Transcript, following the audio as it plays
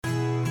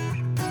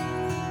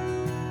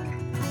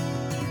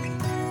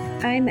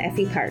I'm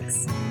Effie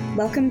Parks.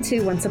 Welcome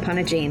to Once Upon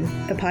a Gene,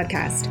 the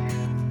podcast.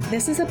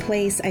 This is a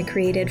place I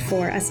created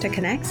for us to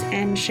connect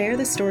and share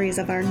the stories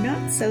of our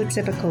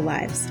not-so-typical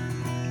lives.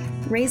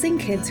 Raising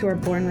kids who are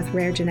born with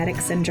rare genetic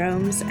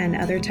syndromes and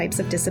other types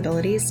of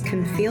disabilities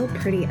can feel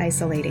pretty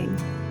isolating.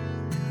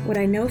 What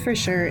I know for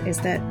sure is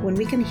that when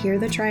we can hear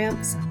the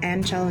triumphs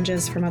and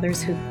challenges from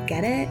others who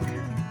get it,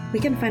 we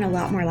can find a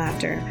lot more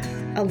laughter,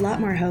 a lot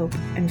more hope,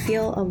 and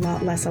feel a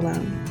lot less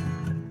alone.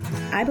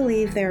 I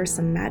believe there are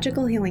some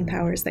magical healing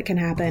powers that can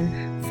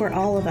happen for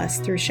all of us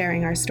through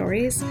sharing our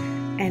stories,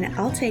 and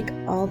I'll take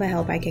all the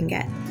help I can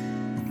get.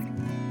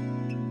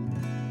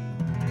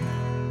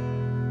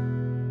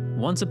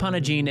 Once Upon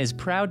a Gene is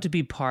proud to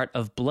be part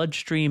of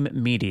Bloodstream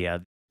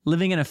Media.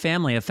 Living in a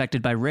family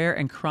affected by rare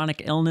and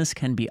chronic illness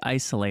can be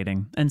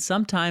isolating, and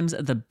sometimes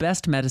the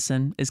best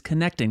medicine is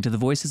connecting to the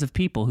voices of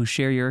people who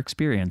share your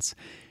experience.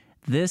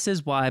 This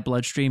is why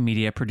Bloodstream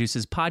Media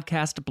produces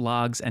podcasts,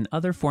 blogs, and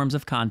other forms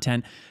of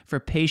content for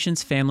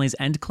patients, families,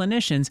 and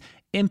clinicians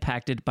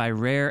impacted by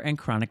rare and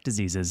chronic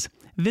diseases.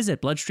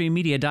 Visit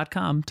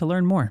bloodstreammedia.com to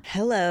learn more.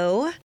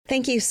 Hello.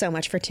 Thank you so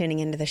much for tuning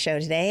into the show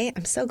today.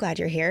 I'm so glad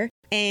you're here.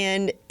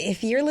 And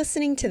if you're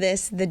listening to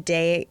this the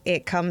day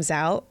it comes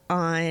out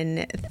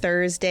on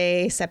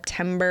Thursday,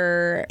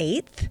 September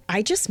 8th,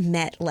 I just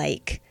met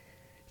like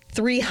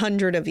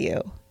 300 of you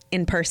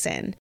in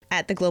person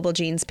at the Global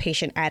Genes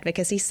Patient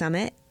Advocacy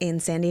Summit in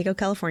San Diego,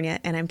 California,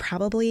 and I'm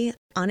probably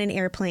on an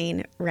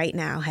airplane right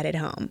now headed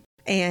home.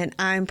 And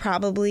I'm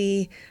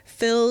probably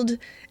filled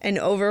and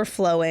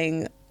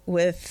overflowing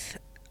with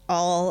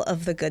all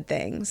of the good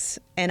things.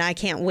 And I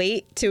can't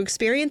wait to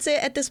experience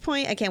it at this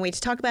point. I can't wait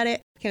to talk about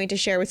it. Can't wait to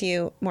share with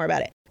you more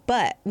about it.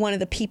 But one of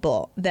the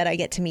people that I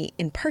get to meet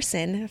in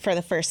person for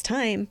the first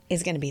time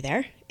is going to be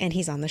there. And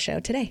he's on the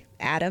show today.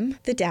 Adam,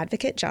 the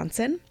Dadvocate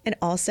Johnson, and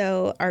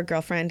also our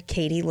girlfriend,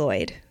 Katie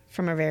Lloyd,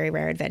 from A Very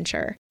Rare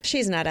Adventure.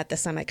 She's not at the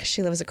summit because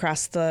she lives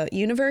across the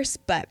universe,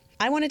 but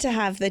I wanted to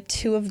have the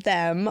two of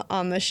them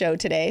on the show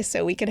today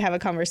so we could have a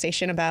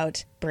conversation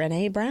about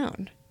Brené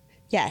Brown.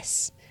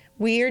 Yes,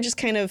 we are just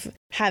kind of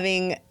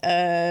having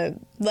a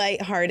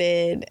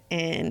lighthearted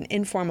and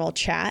informal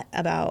chat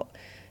about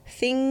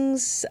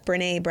things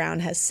Brené Brown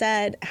has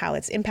said, how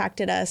it's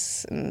impacted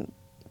us, and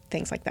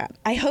things like that.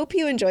 I hope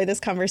you enjoy this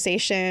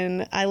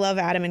conversation. I love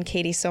Adam and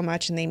Katie so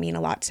much, and they mean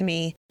a lot to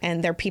me.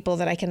 And they're people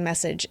that I can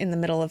message in the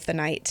middle of the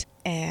night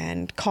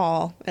and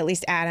call, at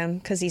least Adam,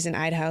 because he's in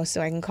Idaho,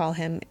 so I can call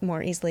him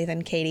more easily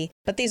than Katie.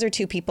 But these are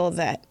two people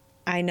that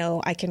I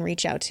know I can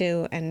reach out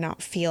to and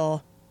not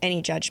feel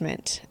any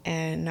judgment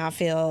and not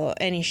feel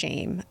any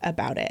shame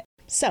about it.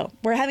 So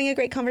we're having a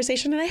great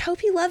conversation, and I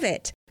hope you love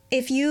it.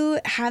 If you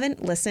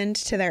haven't listened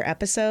to their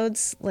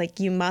episodes,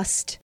 like you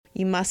must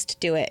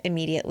do it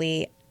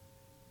immediately.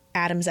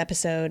 Adam's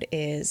episode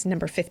is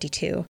number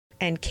 52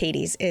 and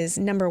Katie's is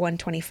number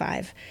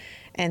 125.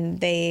 And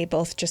they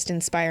both just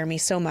inspire me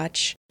so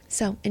much.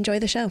 So enjoy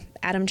the show.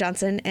 Adam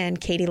Johnson and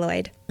Katie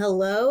Lloyd.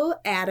 Hello,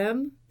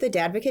 Adam, the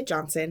Dadvocate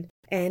Johnson,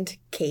 and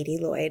Katie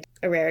Lloyd,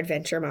 A Rare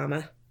Adventure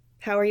Mama.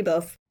 How are you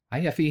both? Hi,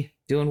 Effie.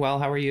 Doing well.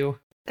 How are you?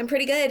 I'm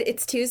pretty good.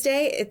 It's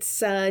Tuesday.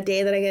 It's a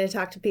day that I get to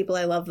talk to people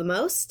I love the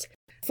most.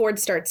 Ford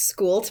starts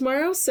school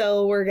tomorrow,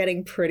 so we're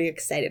getting pretty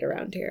excited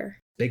around here.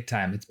 Big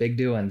time. It's big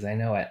doings. I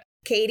know it.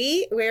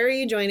 Katie, where are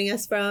you joining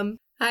us from?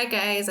 Hi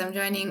guys, I'm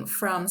joining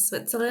from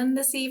Switzerland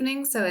this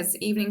evening, so it's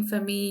evening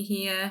for me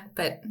here,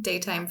 but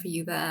daytime for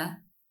you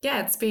there.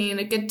 Yeah, it's been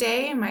a good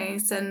day. My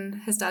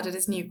son has started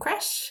his new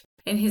creche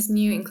in his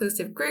new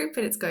inclusive group,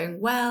 and it's going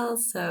well,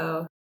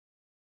 so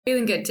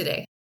feeling good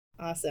today.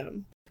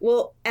 Awesome.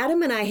 Well,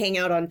 Adam and I hang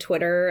out on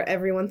Twitter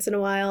every once in a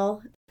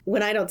while.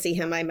 When I don't see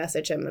him, I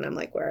message him and I'm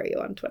like, where are you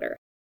on Twitter?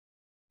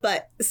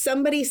 But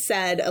somebody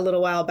said a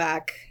little while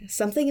back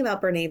something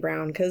about Brené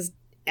Brown, because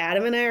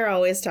Adam and I are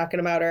always talking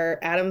about her.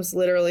 Adam's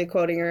literally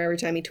quoting her every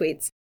time he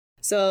tweets.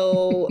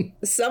 So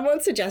someone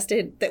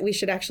suggested that we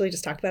should actually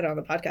just talk about it on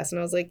the podcast. And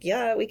I was like,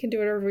 yeah, we can do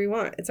whatever we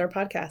want. It's our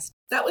podcast.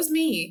 That was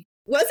me.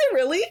 Was it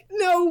really?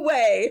 No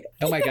way.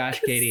 Oh my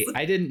gosh, Katie.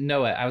 I didn't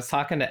know it. I was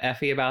talking to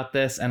Effie about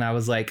this and I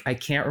was like, I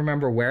can't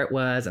remember where it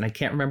was and I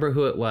can't remember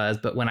who it was.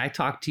 But when I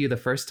talked to you the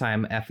first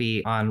time,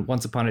 Effie, on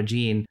Once Upon a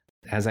Gene,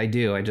 as I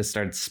do, I just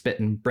started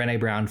spitting Brené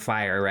Brown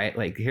fire, right?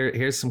 Like,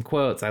 here's some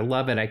quotes. I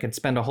love it. I could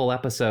spend a whole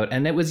episode.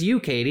 And it was you,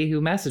 Katie,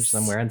 who messaged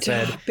somewhere and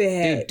said,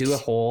 dude, do a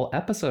whole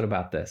episode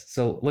about this.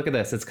 So look at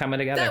this. It's coming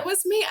together. That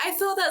was me. I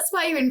thought that's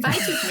why you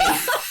invited me.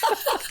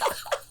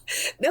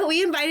 No,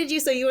 we invited you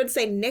so you would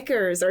say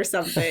knickers or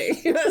something.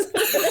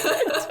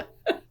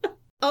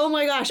 Oh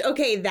my gosh.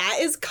 Okay, that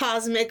is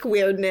cosmic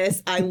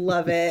weirdness. I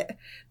love it.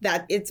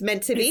 That it's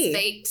meant to be. It's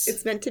fate.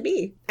 It's meant to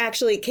be.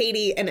 Actually,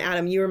 Katie and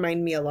Adam, you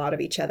remind me a lot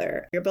of each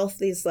other. You're both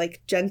these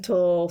like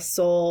gentle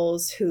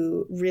souls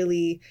who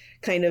really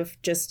kind of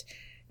just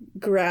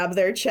grab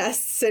their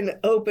chests and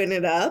open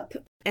it up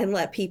and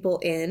let people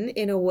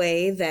in a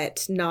way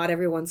that not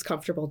everyone's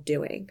comfortable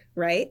doing,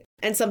 right?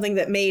 And something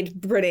that made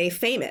Brené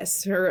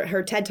famous,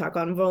 her TED Talk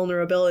on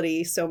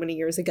vulnerability so many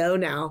years ago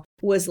now,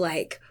 was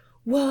like,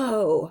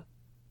 whoa,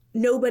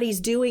 nobody's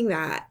doing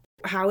that.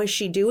 how is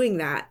she doing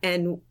that?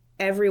 And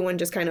everyone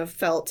just kind of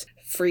felt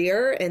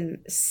freer and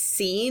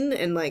seen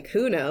and like,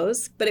 who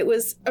knows? But it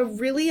was a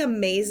really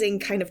amazing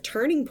kind of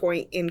turning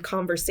point in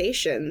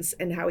conversations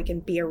and how we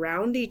can be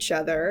around each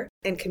other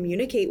and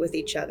communicate with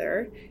each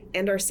other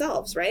and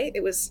ourselves, right?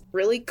 It was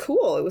really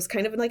cool. It was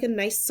kind of like a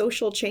nice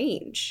social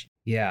change.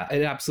 Yeah,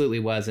 it absolutely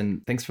was.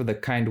 And thanks for the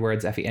kind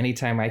words, Effie.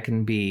 Anytime I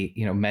can be,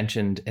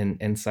 mentioned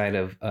inside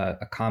of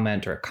a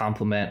comment or a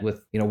compliment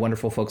with,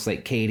 wonderful folks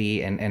like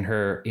Katie and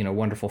her,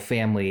 wonderful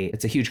family,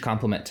 it's a huge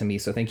compliment to me.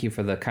 So thank you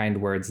for the kind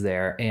words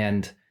there.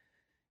 And,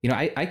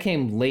 I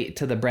came late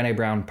to the Brené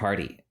Brown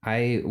party.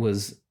 I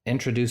was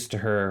introduced to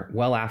her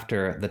well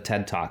after the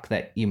TED Talk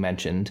that you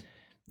mentioned.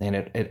 And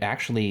it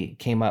actually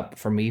came up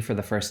for me for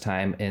the first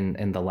time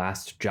in the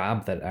last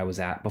job that I was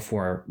at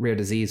before rare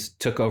disease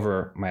took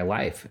over my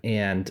life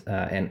and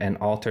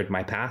altered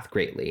my path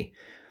greatly.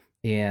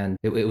 And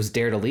it was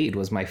Dare to Lead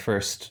was my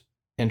first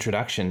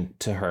introduction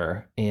to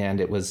her.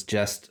 And it was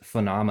just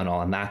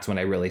phenomenal. And that's when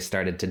I really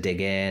started to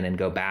dig in and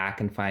go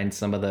back and find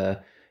some of the,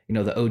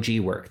 the OG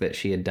work that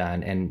she had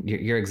done. And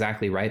you're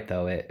exactly right,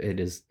 though. It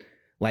is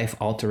life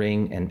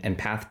altering and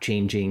path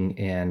changing.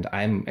 And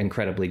I'm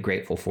incredibly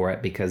grateful for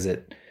it because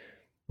it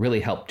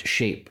really helped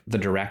shape the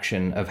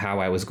direction of how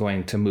I was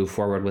going to move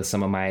forward with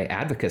some of my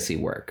advocacy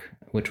work,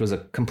 which was a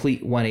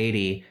complete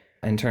 180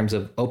 in terms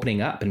of opening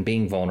up and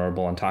being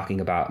vulnerable and talking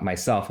about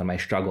myself and my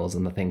struggles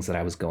and the things that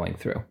I was going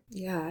through.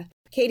 Yeah.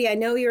 Katie, I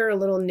know you're a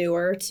little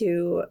newer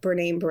to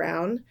Brené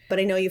Brown, but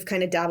I know you've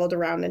kind of dabbled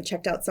around and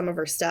checked out some of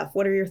her stuff.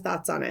 What are your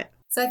thoughts on it?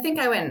 So I think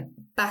I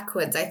went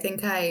backwards. I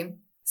think I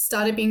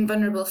started being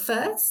vulnerable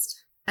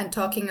first and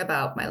talking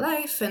about my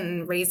life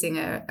and raising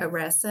a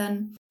rare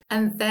son.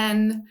 And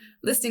then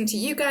listening to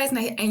you guys, and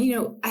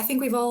I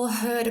think we've all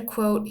heard a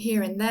quote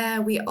here and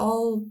there.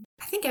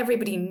 I think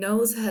everybody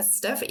knows her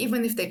stuff,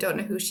 even if they don't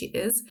know who she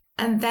is.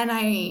 And then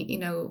I,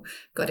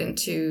 got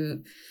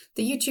into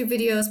the YouTube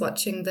videos,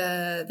 watching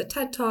the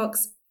TED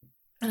Talks,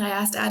 and I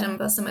asked Adam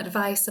for some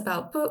advice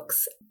about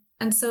books.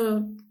 And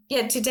so,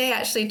 today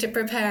actually to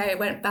prepare, I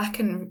went back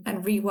and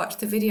rewatched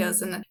the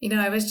videos. And,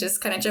 I was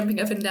just kind of jumping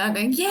up and down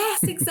going,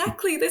 yes,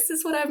 exactly. This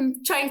is what I'm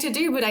trying to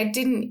do. But I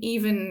didn't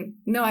even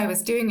know I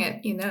was doing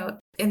it, in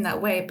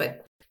that way.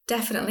 But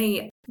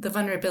definitely the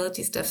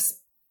vulnerability stuff,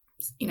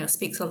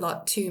 speaks a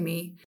lot to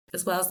me,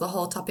 as well as the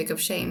whole topic of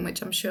shame,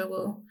 which I'm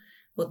sure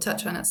we'll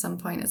touch on at some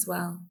point as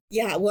well.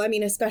 Yeah, well,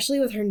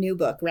 especially with her new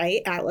book, right?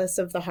 Atlas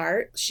of the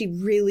Heart, she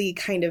really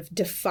kind of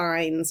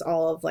defines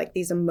all of like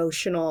these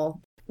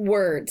emotional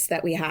words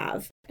that we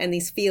have and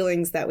these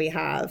feelings that we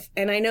have.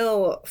 And I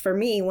know for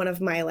me, one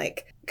of my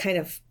like kind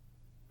of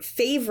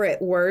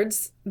favorite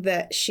words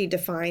that she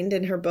defined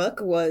in her book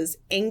was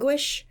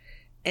anguish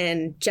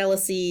and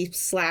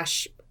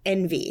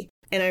jealousy/envy.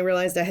 And I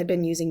realized I had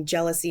been using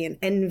jealousy and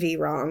envy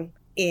wrong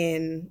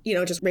in,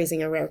 just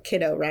raising a rare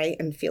kiddo, right?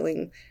 And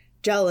feeling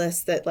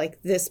jealous that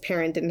like this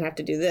parent didn't have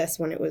to do this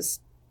when it was,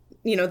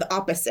 the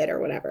opposite or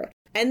whatever.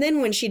 And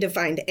then when she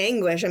defined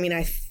anguish,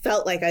 I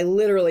felt like I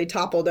literally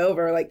toppled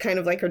over, like kind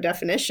of like her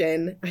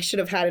definition. I should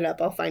have had it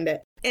up. I'll find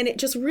it. And it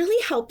just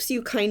really helps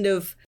you kind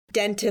of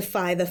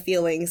identify the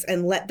feelings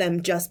and let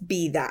them just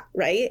be that,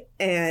 right?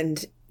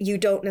 And you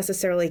don't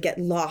necessarily get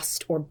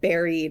lost or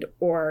buried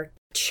or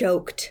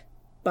choked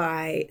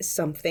by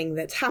something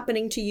that's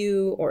happening to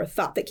you or a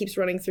thought that keeps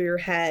running through your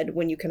head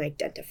when you can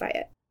identify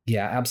it.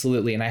 Yeah,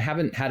 absolutely. And I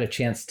haven't had a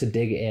chance to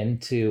dig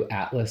into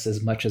Atlas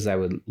as much as I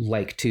would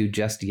like to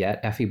just yet,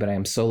 Effie, but I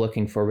am so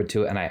looking forward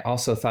to it. And I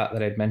also thought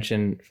that I'd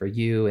mention for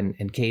you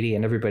and Katie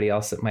and everybody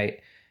else that might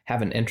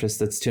have an interest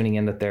that's tuning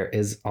in that there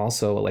is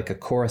also like a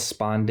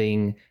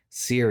corresponding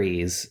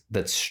series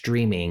that's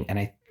streaming. And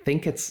I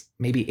think it's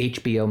maybe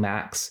HBO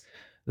Max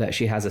that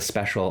she has a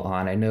special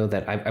on. I know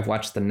that I've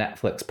watched the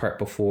Netflix part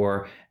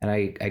before, and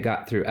I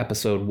got through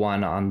episode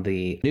 1 on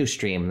the new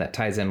stream that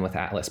ties in with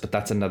Atlas, but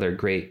that's another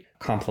great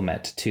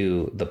complement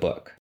to the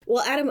book.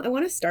 Well, Adam, I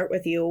want to start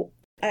with you.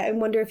 I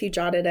wonder if you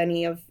jotted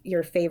any of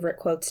your favorite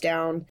quotes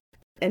down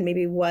and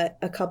maybe what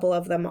a couple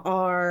of them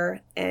are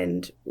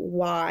and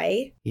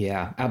why.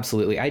 Yeah,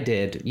 absolutely. I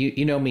did.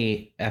 You know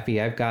me,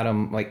 Effie, I've got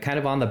them like kind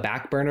of on the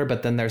back burner,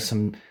 but then there's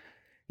some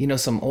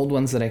old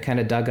ones that I kind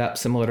of dug up,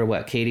 similar to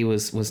what Katie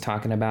was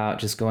talking about,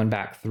 just going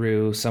back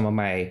through some of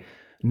my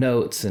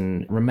notes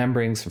and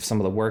rememberings of some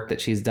of the work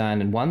that she's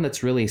done. And one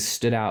that's really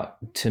stood out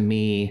to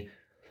me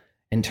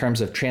in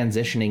terms of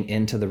transitioning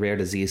into the rare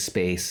disease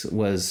space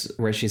was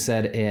where she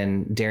said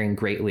in Daring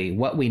Greatly,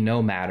 what we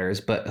know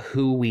matters, but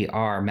who we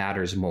are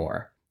matters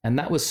more. And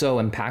that was so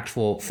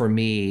impactful for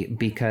me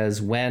because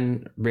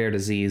when rare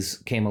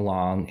disease came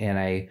along and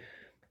I,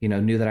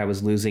 knew that I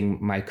was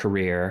losing my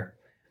career,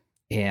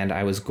 and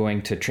I was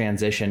going to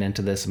transition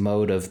into this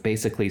mode of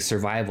basically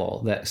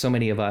survival that so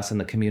many of us in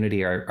the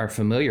community are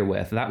familiar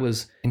with. That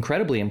was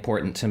incredibly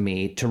important to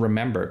me to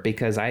remember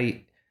because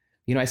I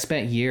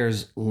spent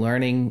years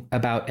learning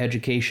about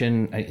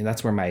education.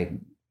 That's where my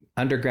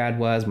undergrad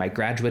was, my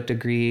graduate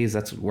degrees.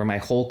 That's where my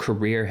whole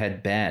career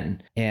had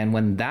been. And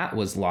when that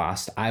was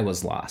lost, I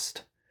was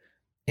lost.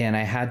 And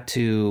I had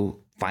to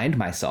find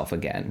myself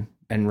again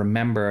and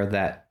remember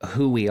that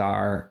who we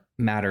are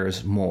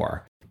matters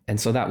more. And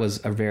so that was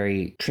a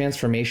very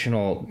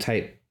transformational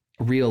type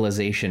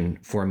realization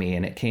for me.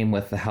 And it came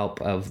with the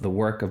help of the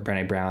work of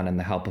Brené Brown and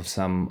the help of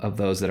some of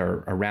those that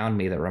are around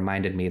me that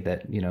reminded me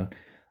that,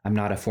 I'm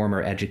not a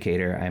former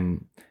educator.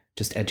 I'm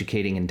just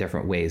educating in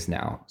different ways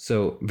now.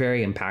 So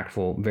very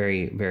impactful,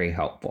 very, very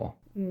helpful.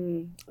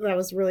 That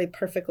was really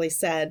perfectly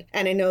said.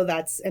 And I know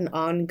that's an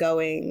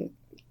ongoing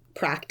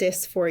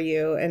practice for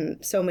you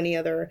and so many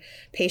other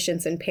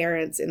patients and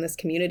parents in this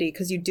community,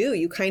 because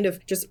you kind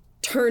of just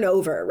turn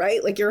over,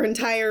 right? Like your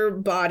entire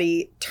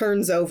body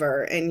turns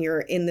over and you're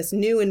in this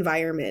new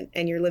environment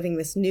and you're living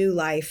this new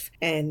life,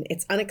 and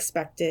it's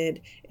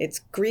unexpected, it's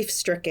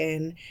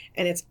grief-stricken,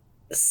 and it's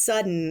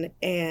sudden,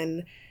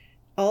 and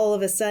all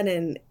of a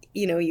sudden,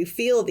 you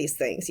feel these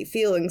things. You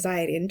feel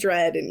anxiety and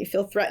dread, and you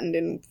feel threatened,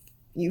 and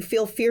you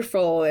feel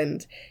fearful,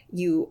 and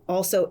you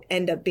also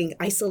end up being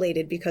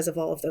isolated because of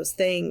all of those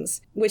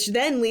things, which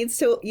then leads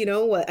to,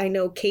 what I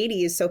know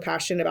Katie is so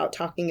passionate about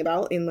talking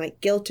about in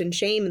like guilt and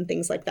shame and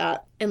things like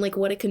that, and like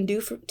what it can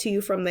do to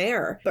you from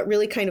there, but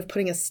really kind of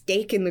putting a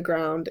stake in the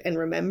ground and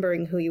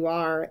remembering who you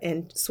are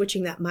and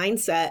switching that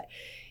mindset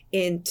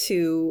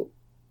into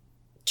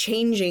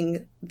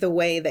changing the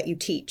way that you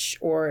teach,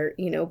 or,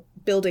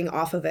 building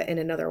off of it in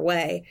another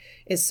way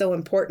is so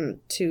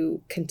important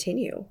to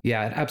continue.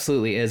 Yeah, it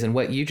absolutely is. And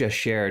what you just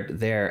shared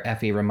there,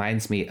 Effie,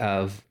 reminds me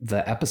of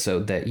the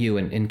episode that you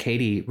and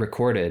Katie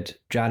recorded,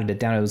 jotted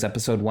it down. It was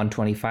episode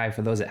 125.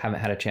 For those that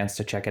haven't had a chance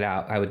to check it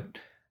out, I would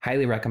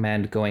highly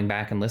recommend going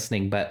back and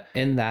listening. But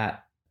in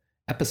that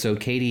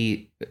episode,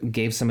 Katie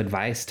gave some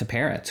advice to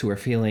parents who are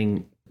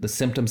feeling the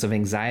symptoms of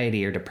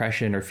anxiety or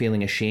depression or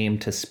feeling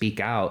ashamed to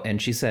speak out.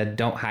 And she said,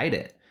 don't hide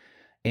it.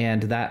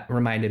 And that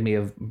reminded me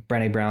of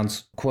Brené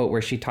Brown's quote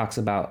where she talks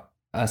about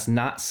us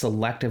not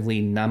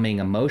selectively numbing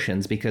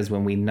emotions, because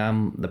when we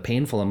numb the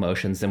painful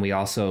emotions, then we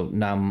also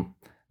numb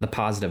the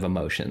positive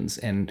emotions.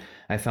 And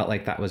I felt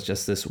like that was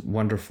just this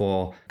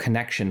wonderful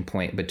connection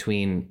point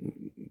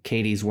between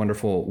Katie's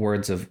wonderful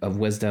words of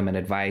wisdom and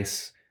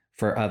advice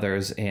for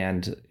others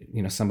and,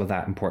 some of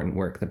that important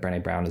work that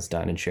Brené Brown has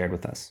done and shared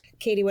with us.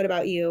 Katie, what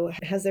about you?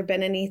 Has there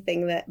been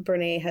anything that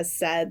Brené has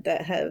said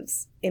that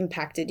has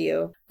impacted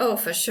you? Oh,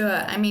 for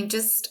sure. I mean,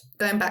 just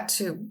going back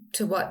to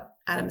what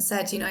Adam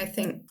said, I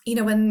think,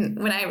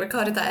 when I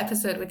recorded that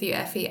episode with you,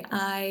 Effie,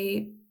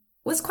 I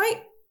was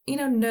quite,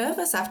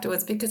 nervous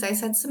afterwards, because I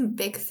said some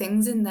big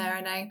things in there,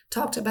 and I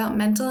talked about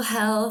mental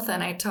health,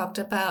 and I talked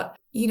about,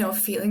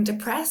 feeling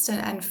depressed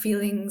and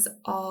feelings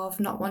of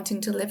not wanting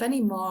to live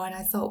anymore. And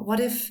I thought, what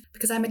if,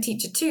 because I'm a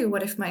teacher too,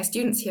 what if my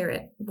students hear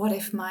it? What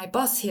if my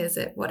boss hears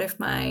it? What if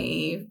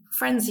my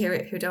friends hear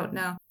it who don't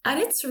know? And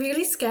it's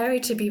really scary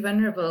to be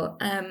vulnerable.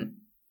 And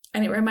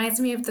it reminds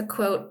me of the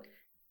quote,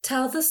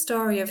 tell the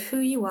story of who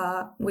you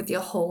are with your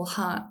whole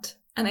heart.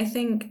 And I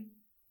think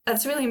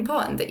that's really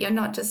important, that you're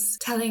not just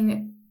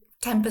telling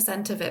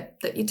 10% of it,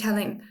 that you're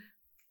telling,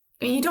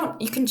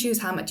 you can choose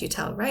how much you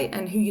tell, right?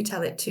 And who you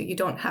tell it to. You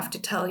don't have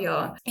to tell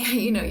your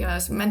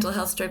mental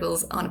health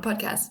struggles on a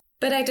podcast.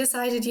 But I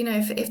decided,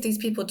 if these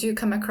people do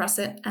come across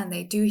it and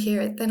they do hear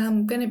it, then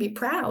I'm going to be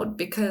proud,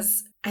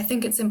 because I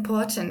think it's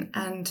important,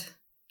 and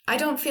I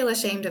don't feel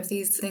ashamed of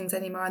these things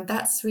anymore. And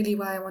that's really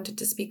why I wanted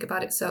to speak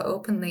about it so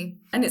openly.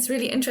 And it's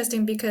really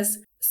interesting because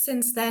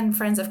since then,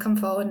 friends have come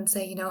forward and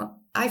say,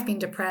 I've been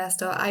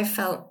depressed, or I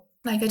felt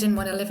like I didn't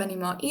want to live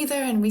anymore either.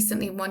 And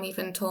recently one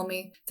even told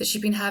me that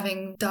she'd been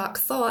having dark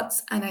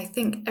thoughts. And I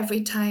think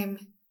every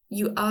time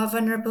you are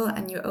vulnerable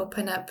and you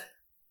open up,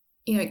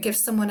 it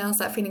gives someone else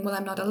that feeling, well,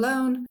 I'm not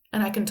alone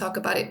and I can talk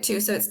about it too.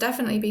 So it's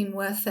definitely been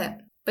worth it.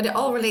 But it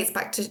all relates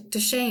back to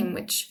shame,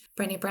 which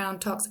Brené Brown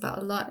talks about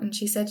a lot. And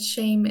she said,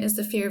 shame is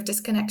the fear of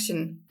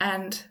disconnection.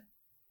 And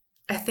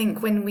I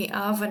think when we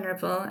are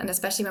vulnerable, and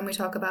especially when we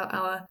talk about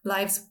our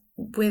lives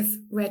with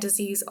rare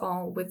disease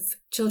or with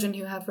children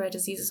who have rare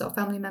diseases or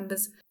family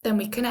members, then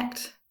we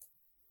connect.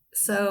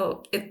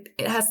 So it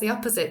has the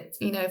opposite,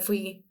 if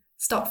we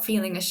stop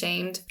feeling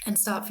ashamed and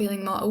start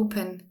feeling more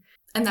open.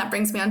 And that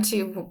brings me on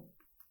to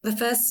the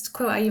first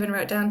quote I even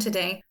wrote down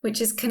today,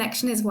 which is,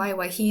 connection is why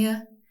we're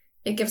here.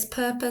 It gives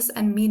purpose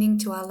and meaning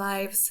to our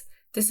lives.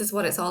 This is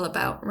what it's all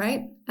about,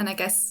 right? And I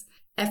guess,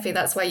 Effie,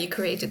 that's why you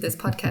created this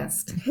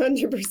podcast.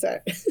 100%.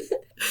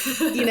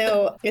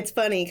 It's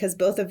funny because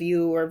both of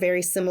you were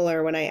very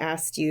similar when I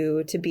asked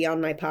you to be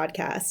on my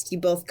podcast. You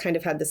both kind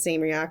of had the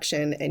same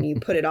reaction and you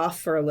put it off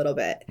for a little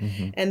bit.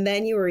 Mm-hmm. And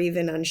then you were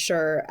even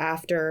unsure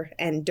after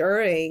and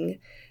during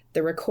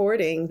the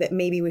recording that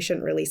maybe we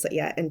shouldn't release it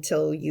yet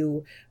until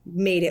you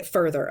made it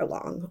further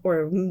along,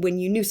 or when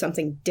you knew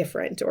something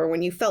different, or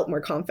when you felt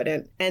more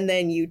confident. And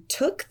then you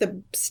took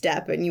the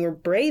step and you were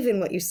brave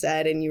in what you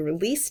said and you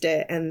released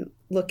it, and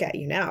look at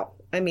you now.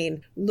 I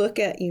mean, look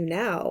at you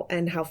now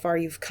and how far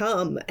you've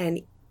come,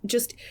 and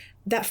just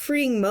that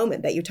freeing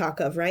moment that you talk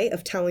of, right?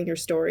 Of telling your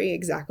story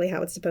exactly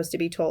how it's supposed to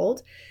be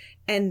told,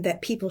 and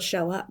that people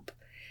show up.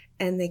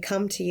 And they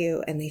come to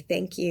you and they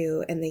thank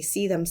you and they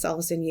see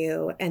themselves in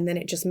you. And then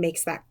it just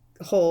makes that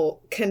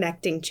whole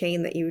connecting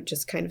chain that you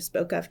just kind of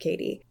spoke of,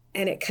 Katie.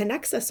 And it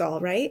connects us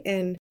all, right?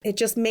 And it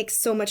just makes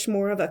so much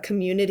more of a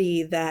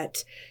community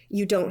that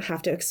you don't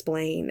have to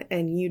explain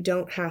and you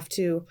don't have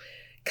to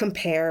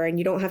compare and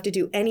you don't have to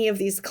do any of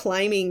these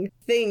climbing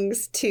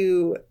things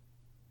to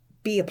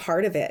be a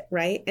part of it,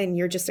 right? And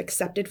you're just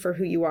accepted for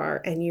who you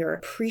are and you're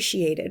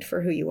appreciated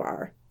for who you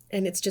are.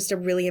 And it's just a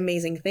really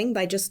amazing thing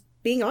by just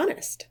being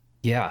honest.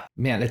 Yeah,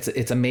 man,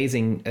 it's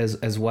amazing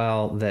as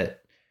well that,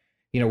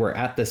 we're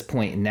at this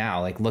point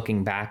now, like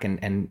looking back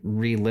and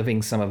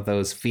reliving some of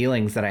those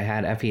feelings that I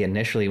had, Effie,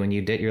 initially when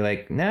you did. You're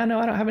like, no,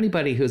 I don't have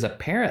anybody who's a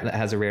parent that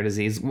has a rare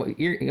disease. Why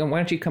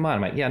don't you come on?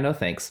 I'm like, yeah, no,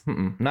 thanks.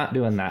 Not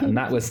doing that. And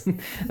that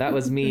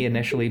was me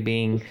initially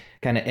being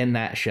kind of in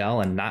that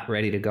shell and not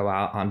ready to go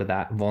out onto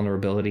that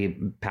vulnerability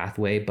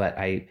pathway. But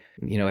I,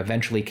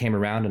 eventually came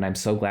around, and I'm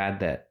so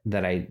glad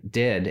that I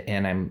did.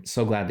 And I'm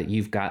so glad that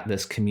you've got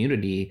this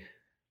community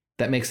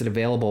that makes it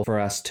available for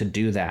us to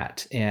do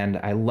that. And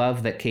I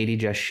love that Katie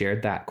just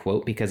shared that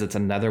quote, because it's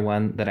another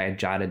one that I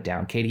jotted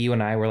down. Katie, you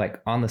and I were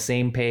like on the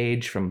same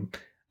page from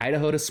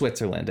Idaho to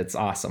Switzerland. It's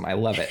awesome. I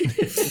love it.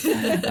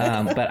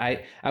 But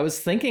I was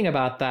thinking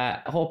about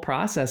that whole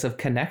process of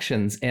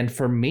connections. And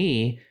for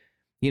me,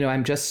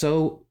 I'm just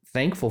so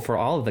thankful for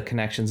all of the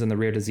connections in the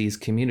rare disease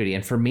community.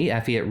 And for me,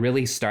 Effie, it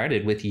really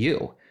started with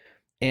you.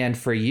 And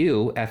for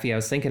you, Effie, I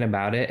was thinking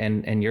about it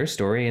and your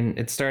story, and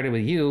it started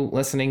with you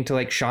listening to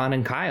like Sean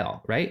and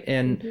Kyle, right?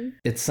 And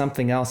It's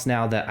something else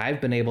now that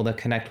I've been able to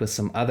connect with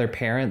some other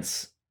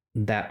parents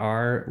that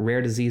are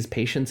rare disease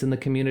patients in the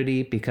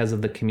community because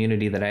of the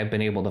community that I've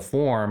been able to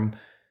form.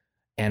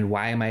 And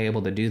why am I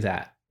able to do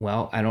that?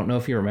 Well, I don't know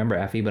if you remember,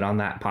 Effie, but on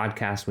that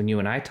podcast, when you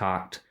and I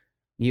talked,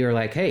 you were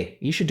like, hey,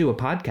 you should do a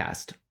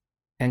podcast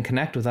and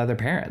connect with other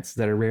parents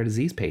that are rare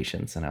disease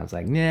patients. And I was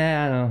like,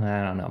 nah,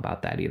 I don't know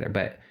about that either.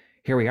 But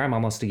here we are, I'm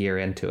almost a year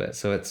into it.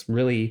 So it's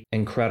really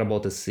incredible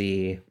to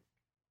see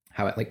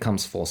how it like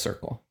comes full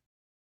circle.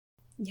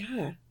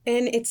 Yeah.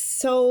 And it's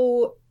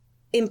so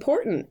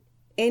important.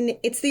 And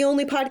it's the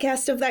only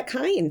podcast of that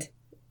kind,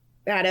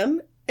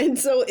 Adam. And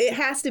so it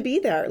has to be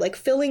there, like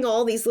filling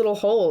all these little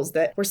holes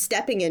that we're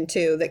stepping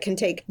into that can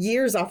take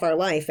years off our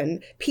life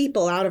and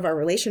people out of our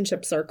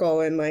relationship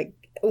circle and like,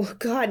 oh,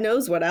 God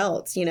knows what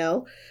else,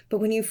 But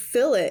when you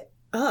fill it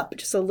up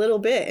just a little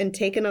bit and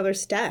take another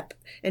step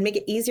and make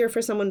it easier for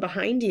someone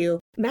behind you,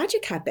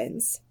 magic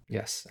happens.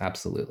 Yes,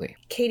 absolutely.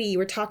 Katie, you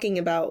were talking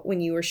about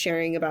when you were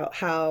sharing about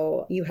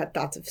how you had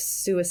thoughts of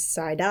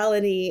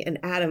suicidality, and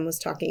Adam was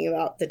talking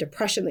about the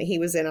depression that he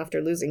was in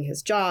after losing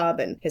his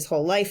job and his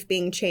whole life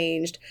being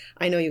changed.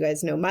 I know you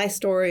guys know my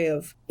story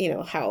of,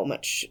 how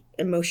much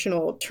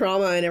emotional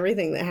trauma and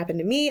everything that happened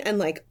to me, and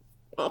like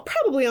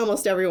probably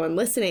almost everyone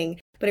listening,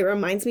 but it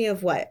reminds me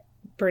of what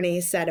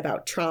Brene said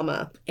about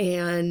trauma.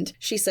 And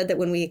she said that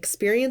when we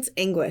experience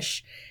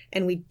anguish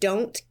and we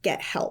don't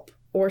get help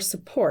or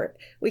support,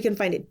 we can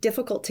find it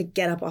difficult to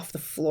get up off the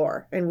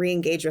floor and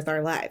re-engage with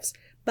our lives.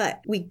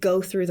 But we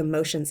go through the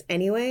motions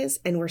anyways,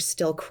 and we're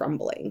still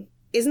crumbling.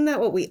 Isn't that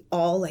what we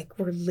all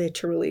we're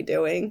literally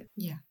doing?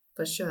 Yeah,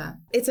 for sure.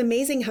 It's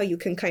amazing how you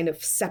can kind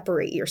of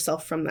separate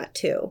yourself from that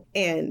too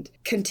and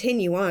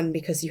continue on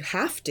because you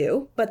have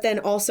to, but then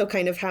also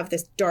kind of have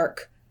this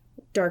dark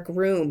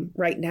room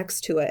right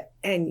next to it,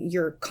 and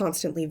you're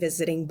constantly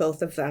visiting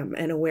both of them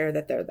and aware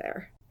that they're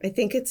there. I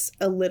think it's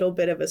a little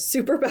bit of a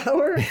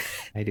superpower.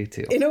 I do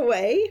too. In a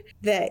way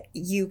that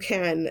you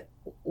can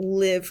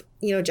live,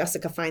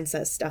 Jessica Fine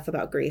says stuff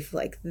about grief,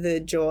 like the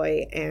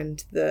joy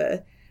and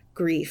the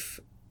grief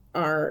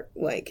are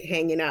like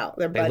hanging out.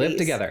 They're buddies. They live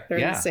together. They're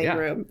in the same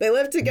room. They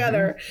live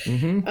together.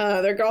 Mm-hmm.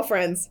 They're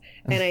girlfriends.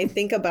 And I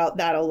think about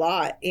that a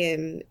lot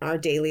in our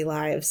daily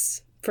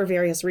lives for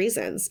various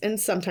reasons. And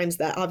sometimes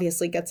that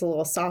obviously gets a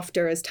little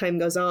softer as time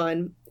goes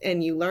on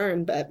and you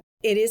learn, but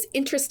it is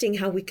interesting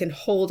how we can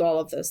hold all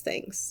of those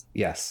things.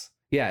 Yes.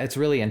 Yeah, it's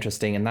really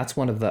interesting. And that's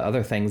one of the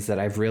other things that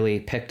I've really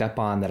picked up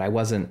on that I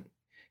wasn't,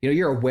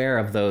 you're aware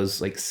of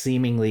those like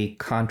seemingly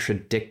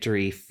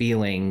contradictory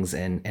feelings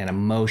and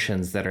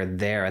emotions that are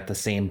there at the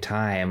same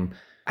time.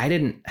 I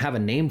didn't have a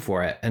name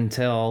for it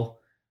until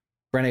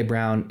Brené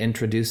Brown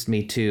introduced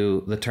me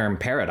to the term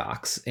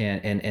paradox.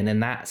 And in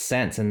that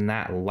sense, in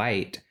that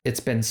light, it's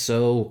been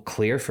so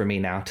clear for me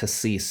now to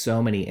see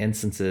so many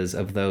instances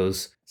of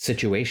those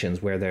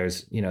situations where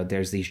there's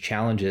these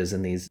challenges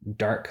and these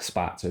dark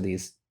spots or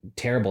these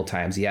terrible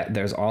times, yet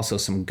there's also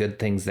some good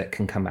things that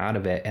can come out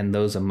of it. And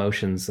those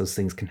emotions, those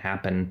things can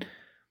happen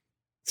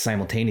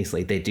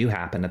simultaneously. They do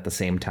happen at the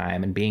same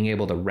time. And being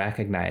able to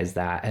recognize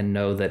that and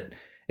know that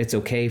it's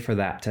okay for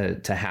that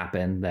to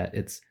happen, that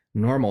it's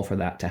normal for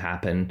that to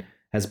happen,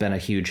 has been a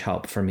huge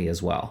help for me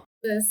as well.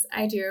 This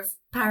idea of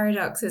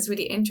paradox is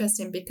really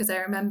interesting because I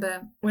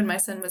remember when my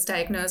son was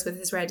diagnosed with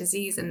his rare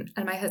disease and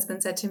my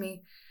husband said to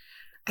me,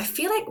 I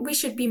feel like we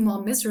should be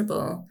more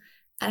miserable.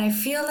 And I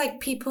feel like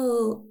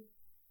people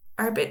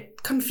are a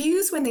bit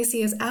confused when they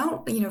see us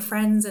out,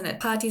 friends and at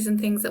parties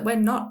and things, that we're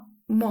not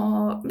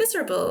more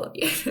miserable.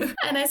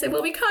 And I said,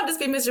 well, we can't just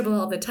be miserable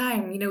all the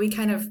time. We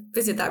kind of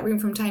visit that room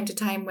from time to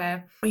time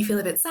where we feel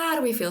a bit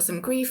sad, we feel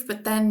some grief,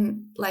 but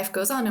then life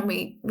goes on and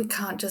we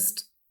can't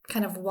just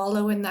kind of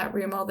wallow in that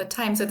room all the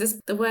time. So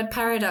the word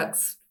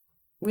paradox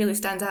really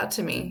stands out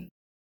to me.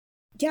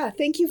 Yeah,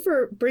 thank you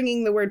for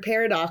bringing the word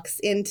paradox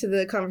into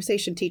the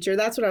conversation, teacher.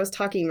 That's what I was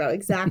talking about.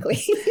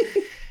 Exactly.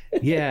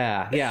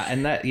 Yeah.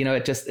 And that,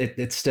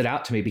 it stood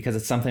out to me because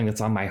it's something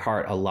that's on my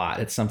heart a lot.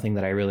 It's something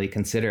that I really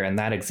consider. And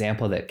that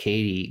example that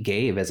Katie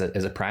gave is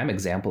a prime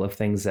example of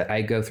things that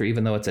I go through,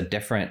 even though it's a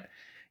different,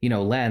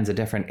 lens, a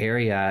different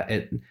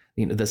area.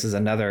 This is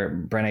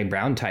another Brené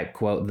Brown type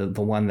quote,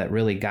 the one that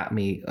really got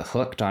me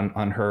hooked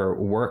on her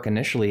work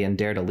initially in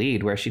Dare to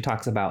Lead, where she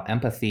talks about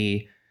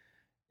empathy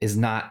is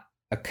not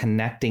a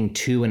connecting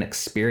to an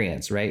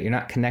experience, right? You're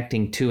not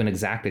connecting to an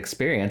exact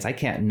experience. I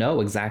can't know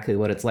exactly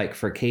what it's like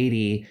for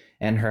Katie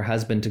and her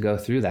husband to go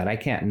through that. I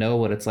can't know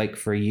what it's like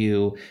for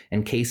you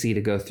and Casey to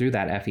go through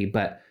that, Effie,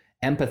 but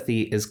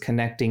empathy is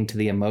connecting to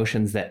the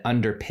emotions that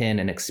underpin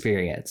an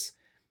experience.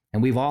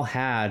 And we've all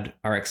had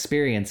our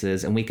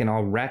experiences, and we can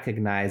all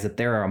recognize that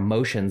there are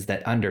emotions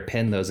that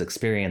underpin those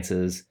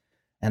experiences.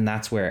 And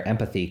that's where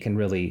empathy can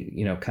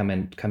really, come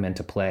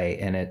into play.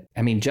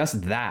 And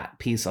just that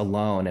piece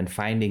alone and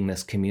finding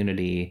this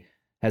community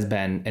has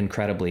been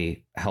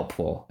incredibly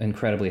helpful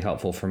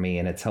for me.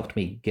 And it's helped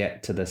me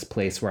get to this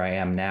place where I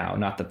am now.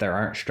 Not that there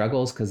aren't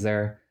struggles, because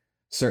there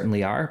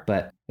certainly are,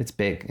 but it's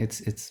big.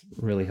 It's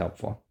really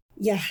helpful.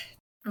 Yeah.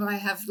 Oh, I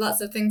have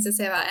lots of things to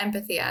say about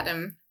empathy,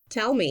 Adam.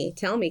 Tell me,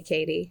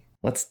 Katie.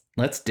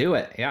 Let's do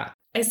it. Yeah.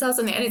 I saw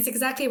something, and it's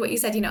exactly what you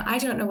said. I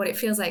don't know what it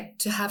feels like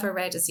to have a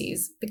rare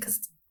disease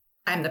because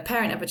I'm the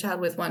parent of a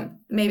child with one.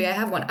 Maybe I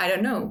have one. I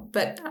don't know.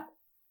 But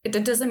it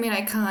doesn't mean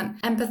I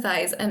can't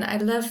empathize. And I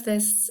love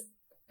this.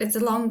 It's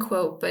a long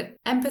quote, but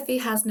empathy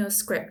has no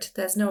script.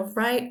 There's no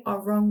right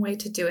or wrong way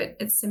to do it.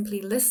 It's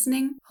simply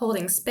listening,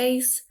 holding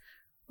space,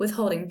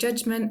 withholding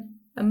judgment,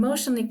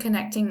 emotionally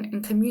connecting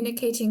and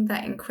communicating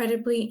that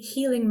incredibly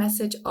healing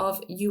message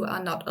of you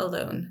are not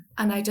alone.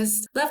 And I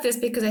just love this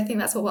because I think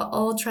that's what we're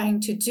all trying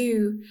to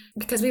do,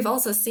 because we've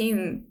also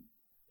seen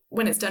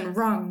when it's done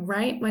wrong,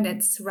 right? When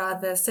it's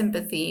rather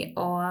sympathy,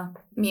 or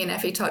me and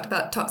Effie talked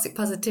about toxic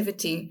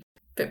positivity,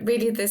 but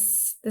really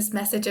this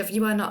message of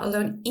you are not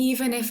alone,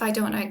 even if I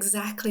don't know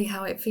exactly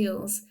how it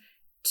feels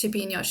to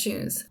be in your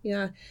shoes.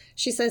 Yeah.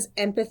 She says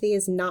empathy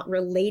is not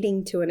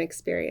relating to an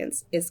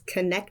experience, is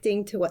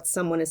connecting to what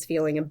someone is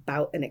feeling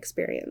about an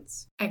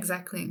experience.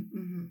 Exactly.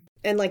 Mm-hmm.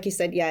 And like you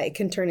said, yeah, it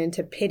can turn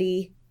into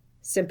pity,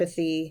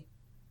 sympathy,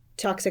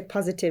 toxic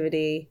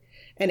positivity,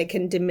 and it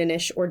can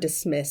diminish or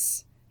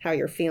dismiss how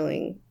you're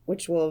feeling,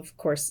 which will, of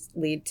course,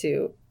 lead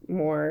to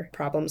more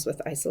problems with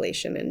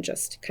isolation and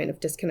just kind of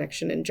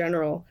disconnection in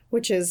general,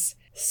 which is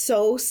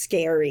so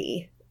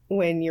scary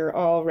when you're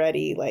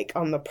already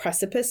on the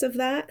precipice of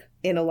that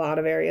in a lot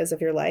of areas of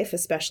your life,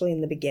 especially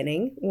in the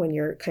beginning when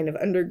you're kind of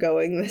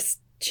undergoing this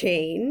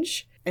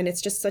change. And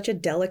it's just such a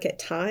delicate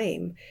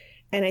time.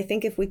 And I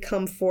think if we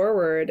come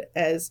forward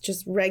as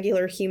just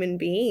regular human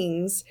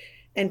beings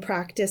and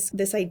practice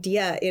this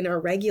idea in our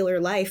regular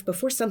life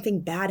before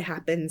something bad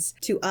happens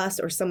to us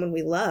or someone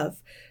we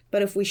love,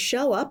 but if we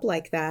show up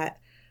like that,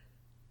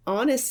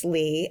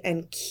 honestly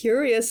and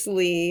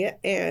curiously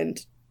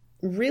and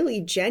really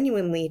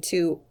genuinely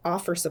to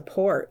offer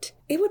support,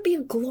 it would be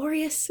a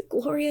glorious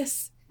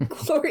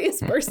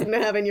person to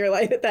have in your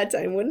life at that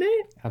time, wouldn't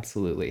it?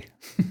 Absolutely.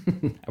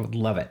 I would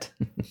love it.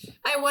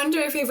 I wonder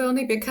if we've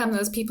only become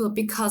those people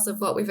because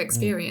of what we've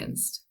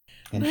experienced.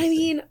 I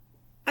mean,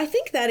 I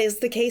think that is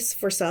the case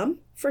for some,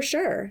 for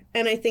sure.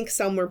 And I think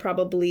some were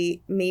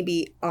probably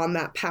maybe on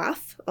that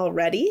path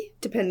already,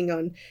 depending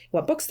on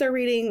what books they're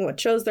reading, what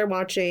shows they're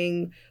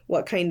watching,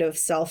 what kind of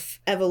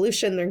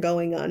self-evolution they're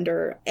going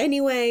under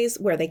anyways,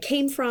 where they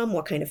came from,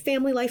 what kind of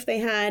family life they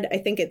had. I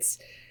think it's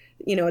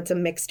a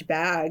mixed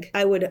bag.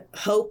 I would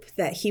hope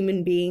that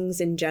human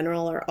beings in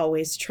general are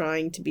always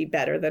trying to be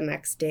better the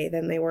next day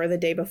than they were the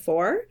day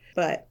before.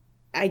 But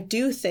I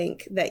do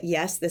think that,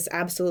 yes, this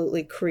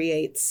absolutely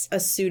creates a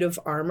suit of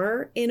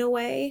armor in a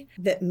way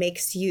that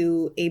makes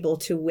you able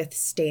to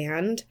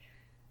withstand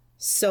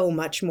so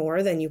much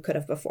more than you could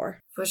have before.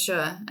 For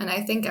sure. And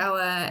I think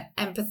our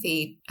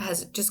empathy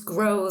just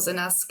grows, and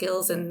our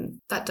skills in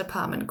that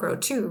department grow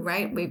too,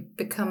 right? We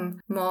become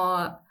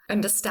more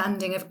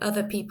understanding of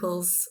other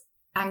people's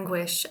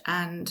anguish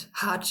and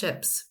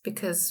hardships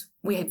because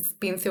we've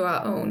been through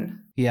our own.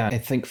 Yeah, I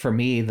think for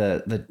me,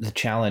 the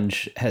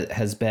challenge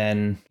has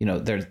been,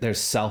 there's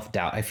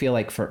self-doubt. I feel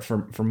like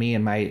for me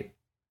and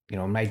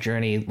my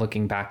journey,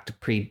 looking back to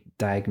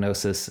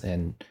pre-diagnosis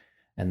and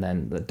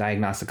then the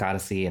diagnostic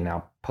odyssey and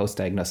now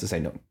post-diagnosis, I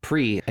know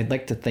I'd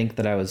like to think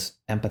that I was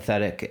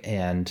empathetic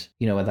and,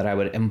 that I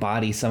would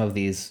embody some of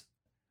these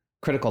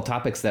critical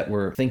topics that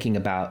we're thinking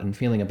about and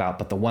feeling about.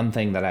 But the one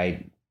thing that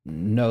I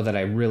know that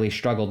I really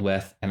struggled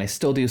with, and I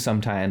still do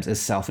sometimes,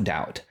 is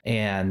self-doubt.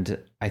 And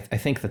I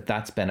think that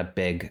that's been a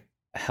big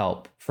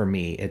help for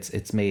me.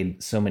 It's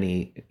made so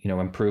many,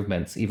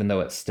 improvements, even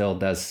though it still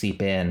does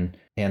seep in.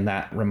 And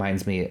that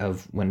reminds me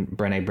of when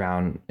Brené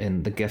Brown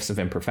in The Gifts of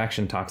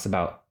Imperfection talks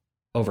about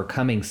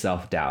overcoming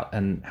self-doubt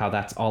and how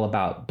that's all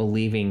about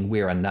believing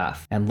we're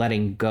enough and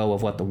letting go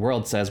of what the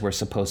world says we're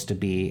supposed to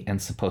be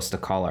and supposed to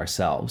call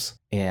ourselves.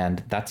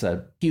 And that's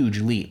a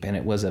huge leap. And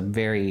it was a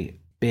very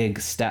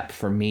big step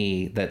for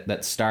me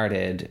that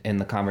started in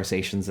the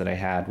conversations that I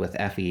had with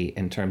Effie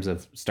in terms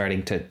of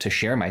starting to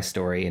share my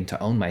story and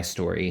to own my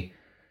story,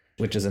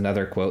 which is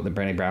another quote that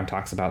Brené Brown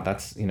talks about.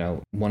 That's,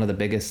 one of the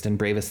biggest and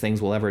bravest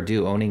things we'll ever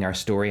do, owning our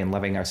story and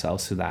loving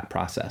ourselves through that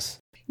process.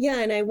 Yeah,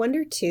 and I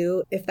wonder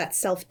too if that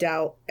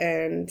self-doubt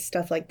and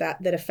stuff like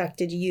that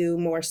affected you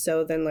more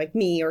so than like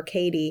me or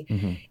Katie,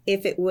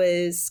 if it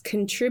was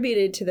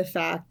contributed to the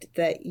fact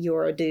that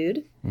you're a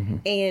dude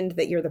and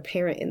that you're the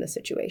parent in the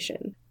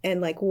situation, and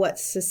like what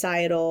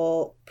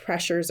societal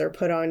pressures are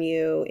put on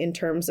you in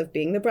terms of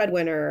being the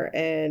breadwinner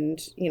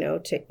and,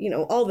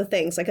 all the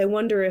things. Like, I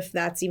wonder if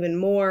that's even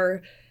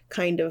more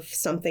kind of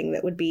something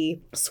that would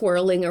be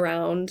swirling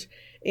around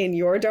in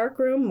your dark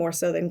room more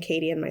so than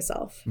Katie and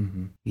myself.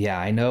 Yeah,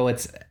 I know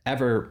it's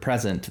ever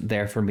present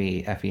there for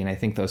me, Effie. And I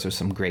think those are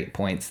some great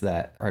points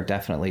that are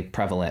definitely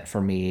prevalent for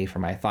me, for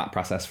my thought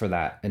process for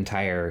that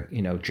entire,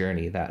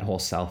 journey. That whole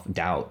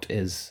self-doubt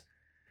is,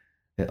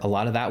 a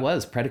lot of that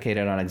was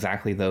predicated on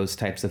exactly those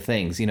types of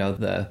things.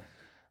 The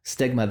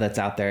stigma that's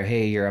out there,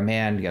 hey, you're a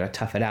man, you got to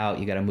tough it out,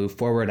 you got to move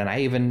forward. And I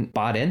even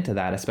bought into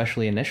that,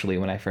 especially initially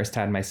when I first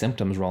had my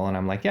symptoms rolling.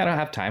 I'm like, yeah, I don't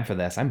have time for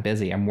this. I'm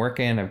busy. I'm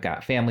working. I've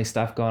got family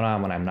stuff going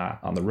on when I'm not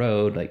on the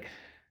road. Like,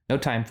 no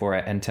time for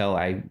it, until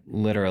I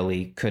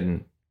literally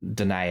couldn't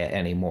deny it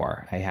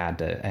anymore. I had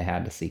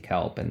to seek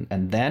help. And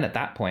then at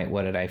that point,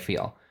 what did I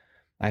feel?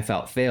 I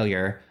felt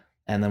failure.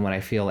 And then when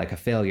I feel like a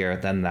failure,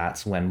 then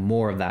that's when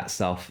more of that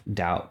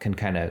self-doubt can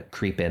kind of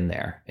creep in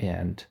there.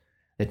 And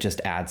it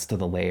just adds to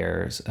the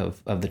layers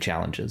of the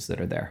challenges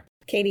that are there.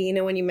 Katie,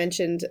 when you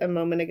mentioned a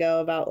moment ago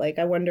about like,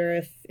 I wonder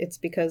if it's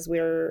because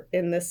we're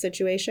in this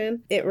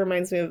situation, it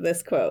reminds me of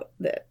this quote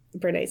that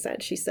Brené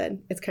said. She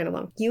said, it's kind of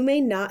long. You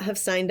may not have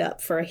signed up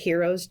for a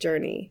hero's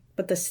journey,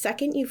 but the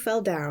second you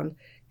fell down,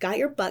 got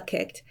your butt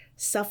kicked,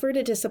 suffered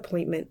a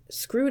disappointment,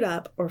 screwed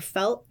up, or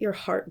felt your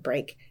heart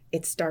break,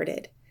 it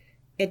started.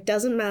 It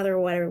doesn't matter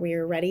whether we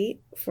are ready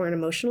for an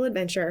emotional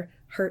adventure,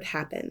 hurt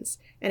happens,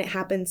 and it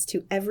happens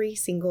to every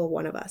single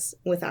one of us,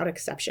 without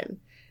exception.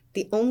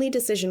 The only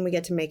decision we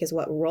get to make is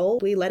what role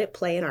we let it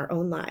play in our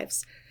own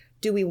lives.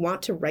 Do we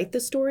want to write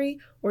the story,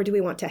 or do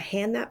we want to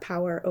hand that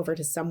power over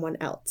to someone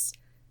else?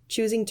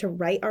 Choosing to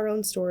write our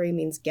own story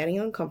means getting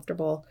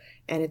uncomfortable,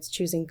 and it's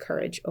choosing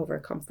courage over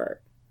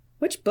comfort.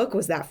 Which book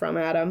was that from,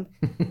 Adam?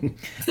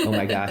 Oh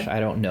my gosh, I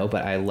don't know,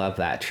 but I love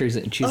that.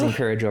 Choosing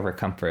courage over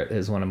comfort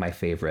is one of my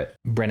favorite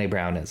Brené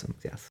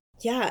Brownisms, yes.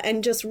 Yeah,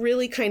 and just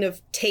really kind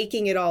of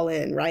taking it all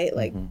in, right?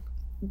 Like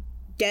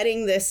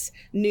getting this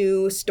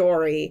new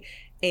story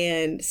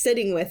and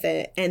sitting with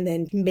it and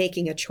then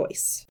making a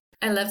choice.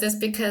 I love this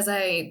because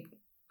I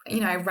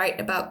write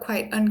about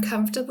quite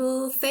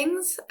uncomfortable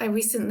things.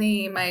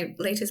 My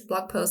latest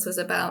blog post was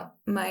about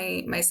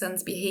my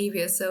son's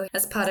behavior. So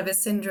as part of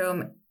his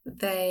syndrome,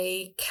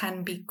 they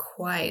have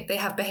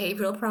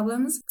behavioral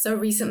problems. So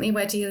recently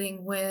we're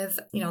dealing with,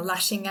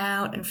 lashing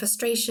out and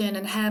frustration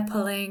and hair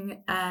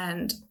pulling.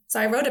 And so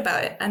I wrote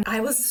about it and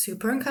I was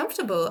super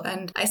uncomfortable.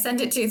 And I sent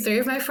it to 3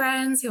 of my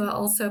friends who are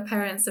also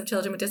parents of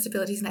children with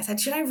disabilities. And I said,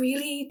 should I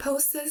really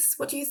post this?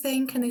 What do you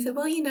think? And they said,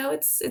 well,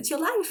 it's your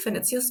life and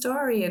it's your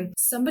story. And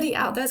somebody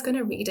out there is going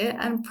to read it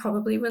and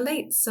probably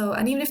relate. So,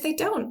 and even if they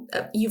don't,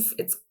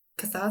 it's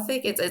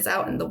cathartic, it's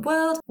out in the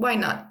world, why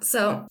not?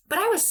 So, but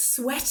I was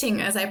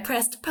sweating as I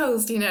pressed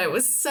post, it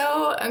was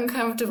so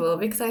uncomfortable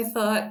because I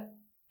thought,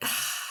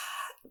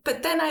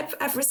 but then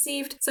I've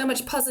received so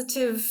much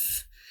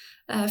positive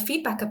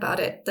feedback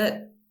about it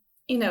that,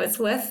 it's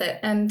worth it.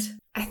 And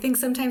I think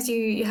sometimes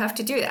you have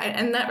to do it.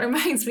 And that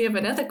reminds me of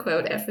another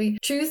quote, Effie.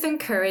 Truth and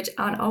courage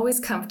aren't always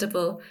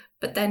comfortable,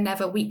 but they're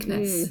never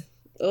weakness.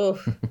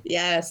 Oh,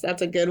 yes,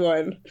 that's a good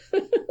one.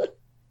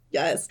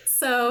 Yes.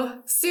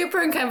 So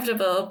super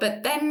uncomfortable.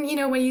 But then,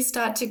 when you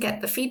start to get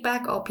the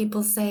feedback or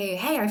people say,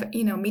 hey,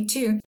 me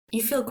too,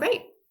 you feel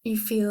great. You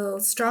feel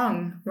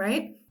strong,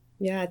 right?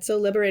 Yeah, it's so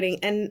liberating.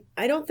 And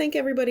I don't think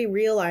everybody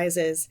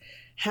realizes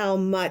how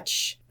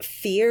much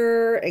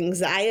fear,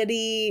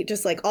 anxiety,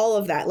 just like all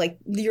of that, like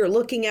you're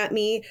looking at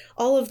me,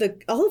 all of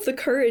the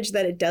courage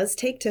that it does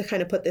take to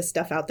kind of put this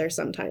stuff out there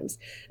sometimes,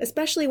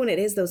 especially when it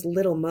is those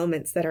little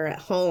moments that are at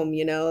home,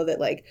 that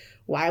like,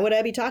 why would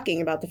I be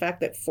talking about the fact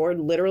that Ford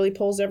literally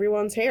pulls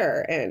everyone's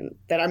hair and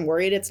that I'm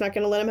worried it's not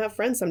going to let him have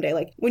friends someday?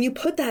 Like when you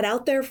put that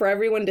out there for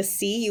everyone to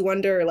see, you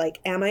wonder like,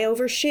 am I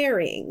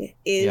oversharing?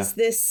 Is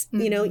this,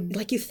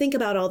 like you think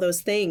about all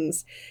those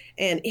things.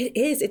 And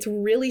it's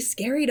really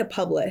scary to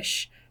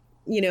publish,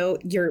 your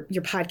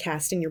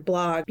podcast and your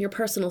blog, your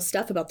personal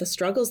stuff about the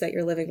struggles that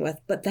you're living with.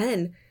 But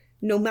then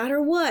no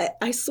matter what,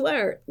 I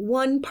swear,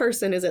 one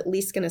person is at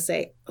least going to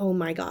say, oh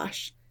my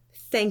gosh,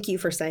 thank you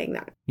for saying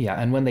that. Yeah.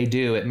 And when they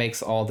do, it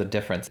makes all the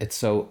difference. It's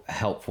so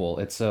helpful.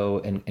 It's so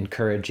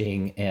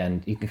encouraging,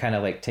 and you can kind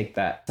of like take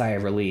that sigh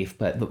of relief.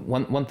 But the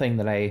one thing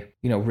that I,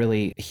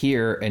 really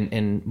hear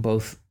in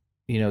both,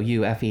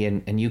 you, Effie,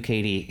 and you,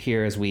 Katie,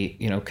 here as we,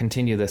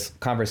 continue this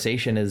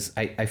conversation is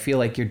I feel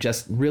like you're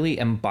just really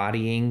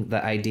embodying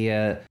the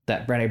idea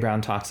that Brené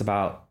Brown talks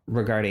about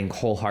regarding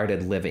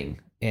wholehearted living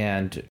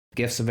and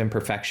gifts of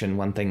imperfection.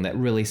 One thing that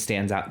really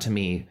stands out to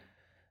me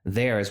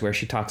there is where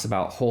she talks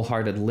about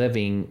wholehearted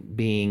living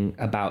being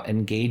about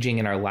engaging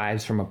in our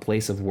lives from a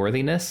place of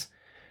worthiness.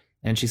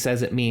 And she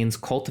says it means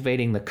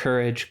cultivating the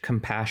courage,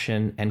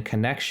 compassion, and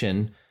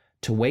connection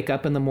to wake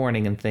up in the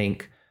morning and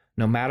think,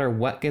 no matter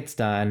what gets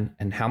done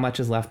and how much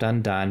is left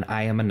undone,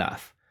 I am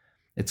enough.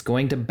 It's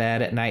going to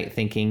bed at night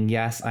thinking,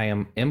 yes, I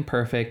am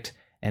imperfect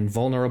and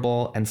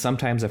vulnerable and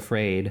sometimes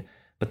afraid,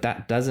 but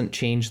that doesn't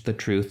change the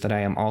truth that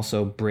I am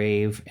also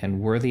brave and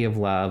worthy of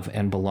love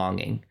and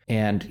belonging.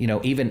 And,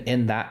 even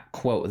in that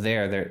quote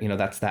there,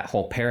 that's that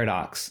whole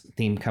paradox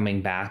theme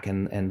coming back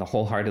and the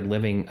wholehearted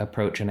living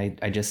approach. And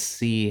I just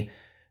see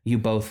you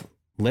both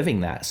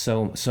living that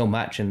so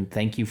much. And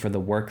thank you for the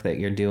work that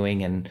you're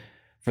doing and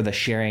for the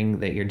sharing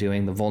that you're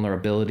doing, the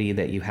vulnerability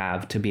that you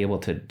have to be able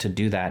to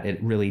do that.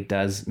 It really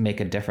does make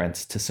a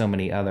difference to so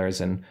many others.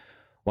 And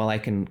while I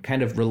can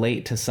kind of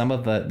relate to some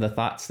of the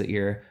thoughts that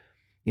you're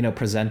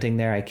presenting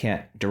there, I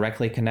can't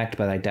directly connect,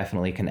 but I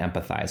definitely can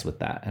empathize with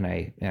that. And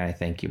I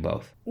thank you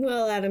both.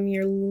 Well, Adam,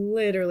 you're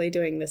literally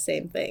doing the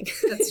same thing.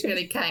 That's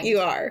really kind. You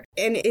are.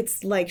 And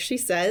it's like she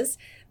says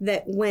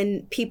that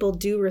when people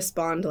do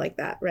respond like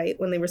that, right?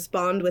 When they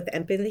respond with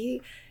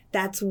empathy,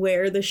 that's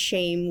where the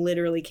shame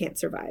literally can't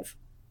survive.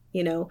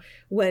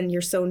 When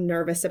you're so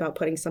nervous about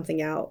putting something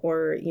out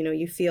or,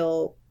 you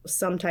feel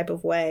some type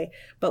of way.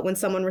 But when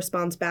someone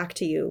responds back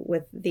to you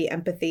with the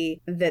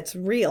empathy that's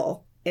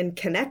real and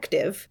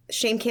connective,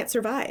 shame can't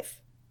survive.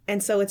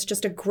 And so it's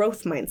just a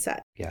growth mindset.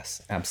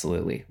 Yes,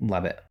 absolutely.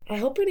 Love it. I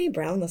hope Brené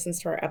Brown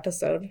listens to our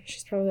episode.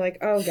 She's probably like,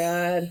 oh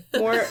God,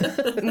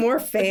 more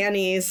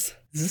fannies.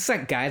 Is this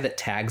that guy that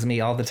tags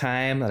me all the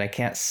time that I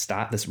can't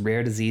stop? This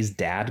rare disease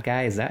dad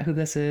guy? Is that who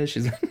this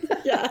is?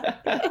 Yeah.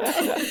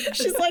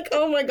 She's like,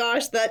 oh my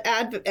gosh, that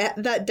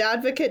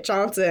Dadvocate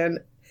Johnson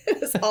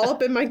is all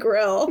up in my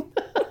grill.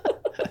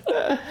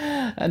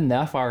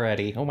 Enough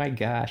already. Oh my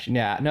gosh.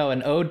 Yeah. No,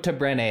 an ode to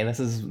Brené.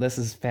 This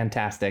is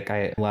fantastic.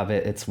 I love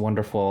it. It's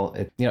wonderful.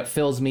 It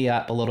fills me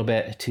up a little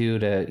bit too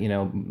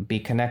to, be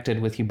connected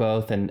with you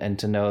both and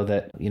to know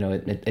that,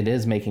 it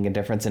is making a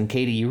difference. And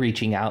Katie, you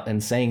reaching out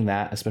and saying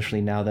that,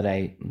 especially now that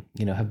I,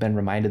 have been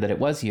reminded that it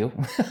was you.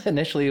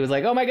 Initially it was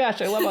like, oh my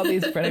gosh, I love all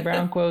these Brené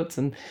Brown quotes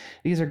and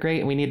these are great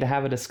and we need to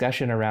have a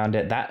discussion around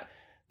it.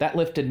 That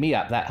lifted me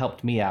up. That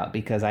helped me out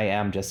because I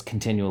am just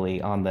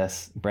continually on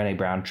this Brené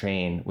Brown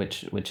train,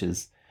 which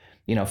is,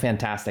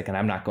 fantastic. And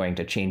I'm not going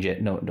to change it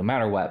no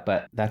matter what.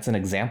 But that's an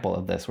example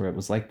of this where it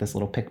was like this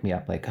little pick me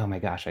up, like, oh my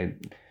gosh,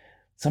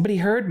 somebody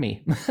heard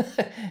me.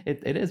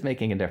 It is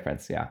making a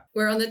difference. Yeah.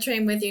 We're on the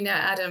train with you now,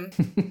 Adam.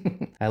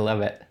 I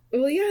love it.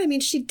 Well, yeah, I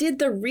mean, she did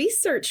the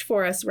research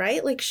for us,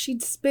 right? Like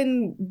she's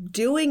been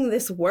doing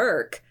this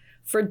work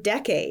for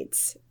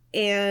decades.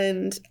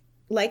 And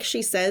like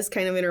she says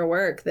kind of in her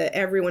work that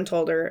everyone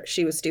told her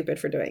she was stupid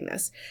for doing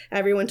this.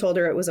 Everyone told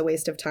her it was a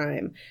waste of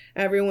time.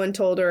 Everyone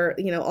told her,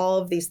 all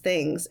of these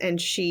things. And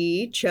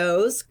she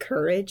chose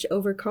courage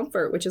over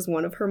comfort, which is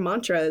one of her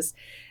mantras.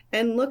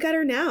 And look at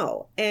her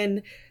now.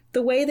 And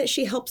the way that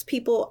she helps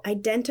people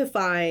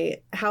identify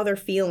how they're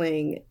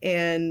feeling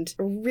and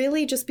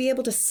really just be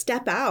able to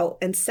step out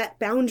and set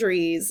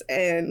boundaries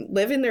and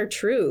live in their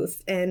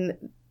truth and,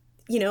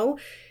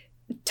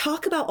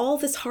 talk about all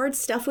this hard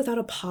stuff without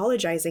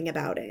apologizing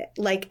about it.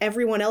 Like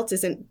everyone else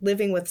isn't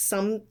living with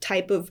some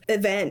type of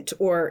event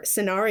or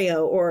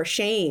scenario or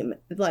shame,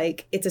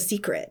 like it's a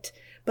secret,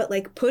 but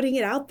like putting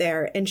it out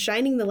there and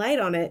shining the light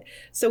on it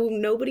so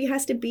nobody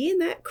has to be in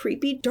that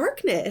creepy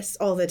darkness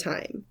all the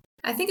time.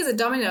 I think it's a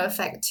domino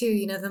effect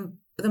too.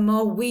 The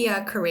more we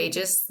are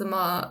courageous, the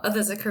more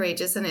others are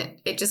courageous, and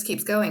it just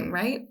keeps going,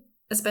 right?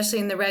 Especially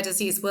in the rare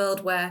disease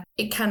world where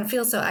it can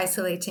feel so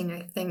isolating,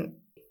 I think.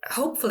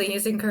 Hopefully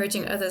is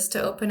encouraging others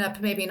to open up,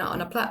 maybe not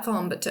on a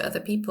platform, but to other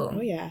people. Oh,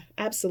 yeah,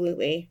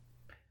 absolutely.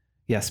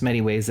 Yes,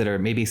 many ways that are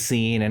maybe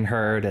seen and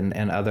heard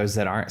and others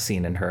that aren't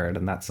seen and heard.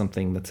 And that's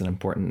something that's an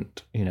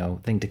important,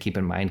 thing to keep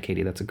in mind,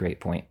 Katie. That's a great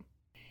point.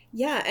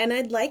 Yeah, and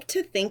I'd like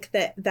to think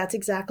that that's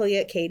exactly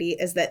it, Katie,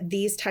 is that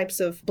these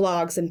types of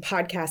blogs and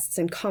podcasts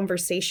and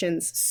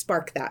conversations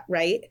spark that,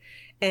 right?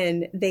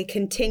 And they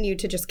continue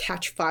to just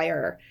catch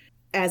fire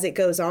as it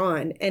goes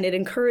on. And it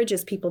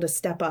encourages people to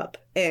step up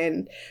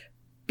and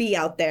be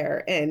out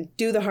there and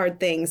do the hard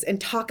things and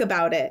talk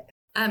about it.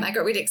 I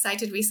got really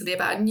excited recently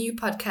about a new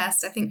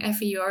podcast. I think,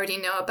 Effie, you already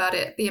know about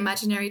it, the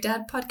Imaginary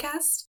Dad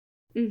podcast.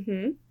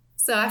 Mm-hmm.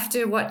 So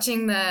after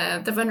watching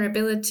the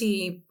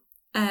vulnerability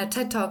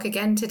TED Talk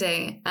again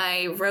today,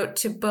 I wrote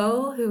to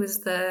Bo, who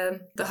is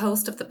the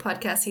host of the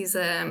podcast. He's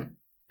the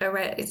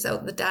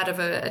dad of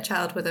a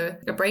child with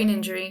a brain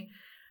injury.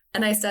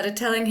 And I started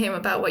telling him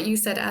about what you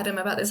said, Adam,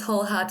 about this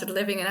wholehearted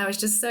living. And I was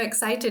just so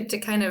excited to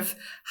kind of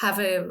have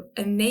a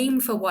name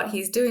for what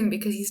he's doing,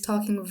 because he's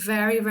talking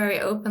very, very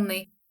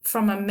openly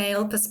from a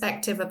male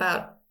perspective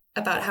about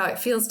how it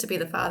feels to be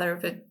the father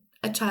of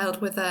a child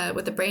with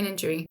a brain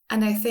injury.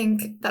 And I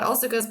think that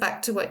also goes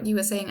back to what you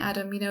were saying,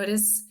 Adam. You know,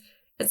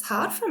 it's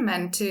hard for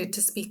men to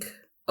speak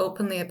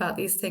openly about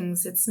these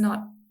things. It's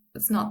not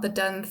the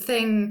done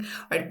thing,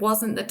 or it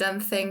wasn't the done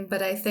thing.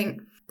 But I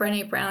think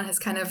Brené Brown has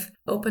kind of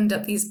opened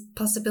up these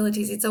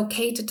possibilities. It's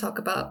okay to talk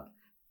about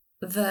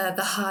the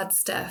hard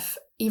stuff,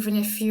 even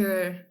if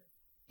you're,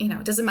 you know,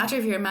 it doesn't matter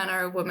if you're a man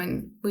or a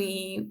woman.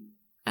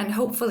 And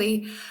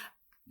hopefully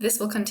this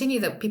will continue,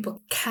 that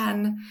people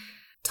can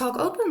talk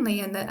openly,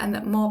 and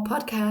that more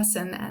podcasts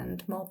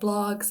and more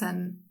blogs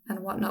and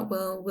whatnot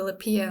will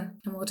appear,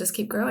 and we'll just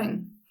keep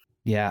growing.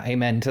 Yeah,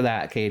 amen to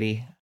that,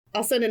 Katie.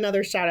 I'll send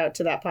another shout out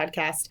to that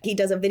podcast. He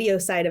does a video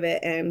side of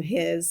it, and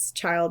his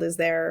child is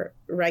there,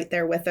 right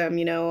there with him,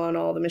 you know, on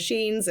all the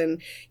machines,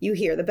 and you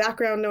hear the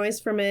background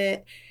noise from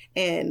it.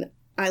 And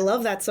I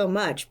love that so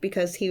much,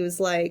 because he was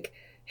like,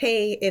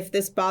 hey, if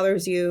this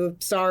bothers you,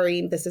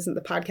 sorry, this isn't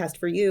the podcast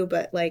for you,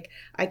 but like,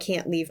 I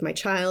can't leave my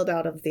child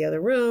out of the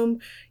other room.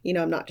 You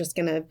know, I'm not just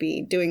going to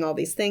be doing all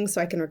these things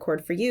so I can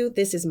record for you.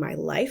 This is my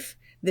life.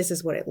 This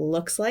is what it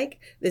looks like.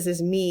 This is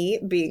me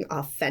being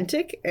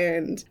authentic,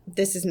 and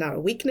this is not a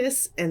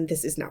weakness, and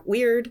this is not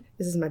weird.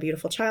 This is my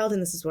beautiful child,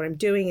 and this is what I'm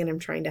doing, and I'm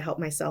trying to help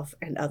myself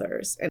and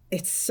others. And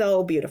it's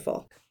so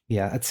beautiful.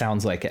 Yeah, it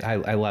sounds like it.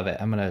 I love it.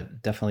 I'm going to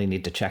definitely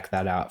need to check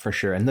that out for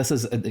sure. And this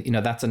is, you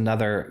know, that's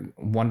another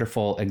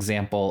wonderful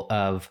example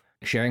of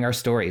sharing our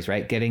stories,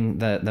 right? Getting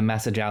the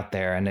message out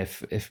there. And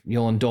if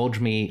you'll indulge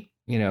me,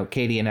 you know,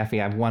 Katie and Effie,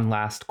 I have one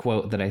last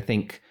quote that I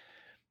think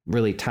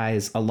really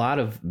ties a lot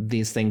of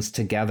these things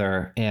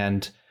together.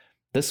 And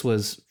this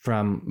was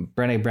from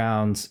Brené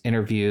Brown's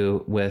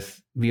interview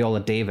with Viola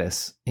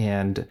Davis.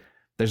 And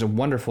there's a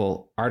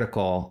wonderful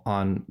article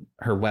on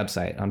her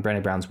website, on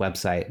Brené Brown's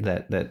website,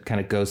 that kind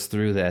of goes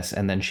through this.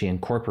 And then she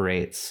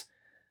incorporates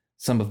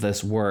some of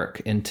this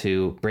work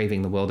into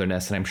Braving the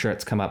Wilderness. And I'm sure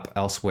it's come up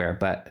elsewhere.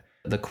 But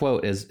the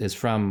quote is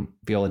from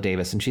Viola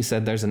Davis. And she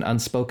said, "There's an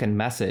unspoken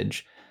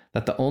message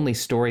that the only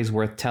stories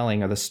worth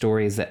telling are the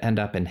stories that end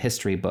up in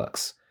history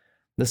books.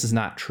 This is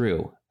not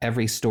true.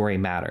 Every story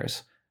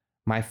matters.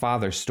 My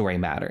father's story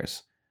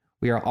matters.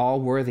 We are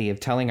all worthy of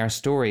telling our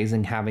stories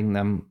and having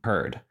them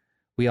heard.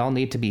 We all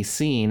need to be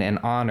seen and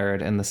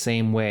honored in the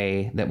same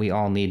way that we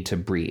all need to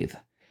breathe."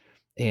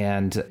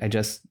 And I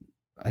just,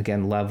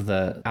 again, love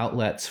the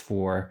outlets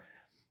for,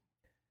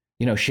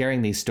 you know,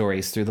 sharing these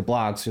stories through the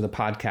blogs, through the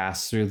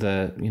podcasts, through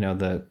the, you know,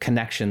 the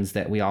connections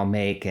that we all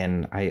make.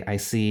 And I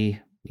see,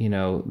 you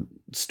know,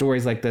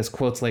 stories like this,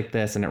 quotes like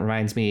this, and it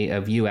reminds me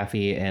of you,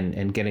 Effie,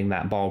 and getting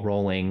that ball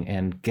rolling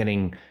and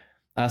getting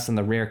us in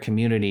the Rare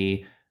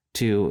community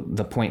to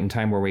the point in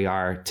time where we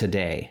are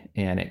today.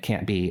 And it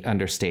can't be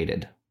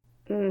understated.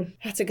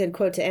 That's a good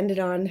quote to end it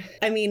on.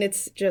 I mean,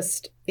 it's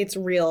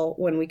real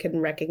when we can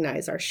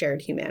recognize our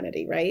shared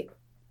humanity, right?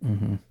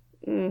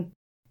 Mm-hmm.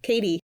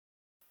 Katie.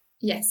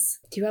 Yes.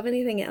 Do you have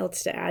anything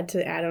else to add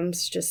to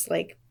Adam's just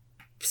like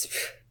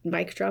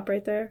mic drop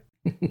right there?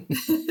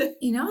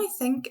 You know, I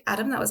think,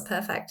 Adam, that was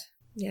perfect.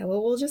 Yeah,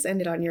 well, we'll just end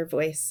it on your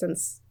voice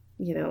since,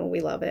 you know, we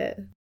love it.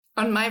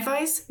 On my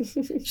voice?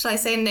 Should I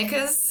say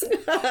knickers? There,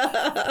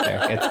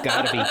 it's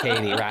got to be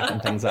Katie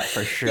wrapping things up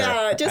for sure.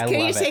 Yeah, just can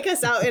you take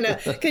us out in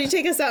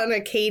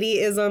a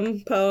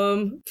Katie-ism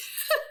poem?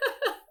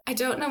 I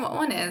don't know what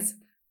one is,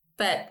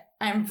 but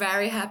I'm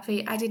very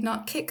happy I did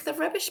not kick the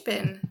rubbish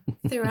bin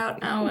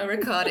throughout our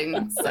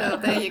recording. So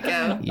there you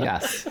go.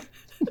 Yes.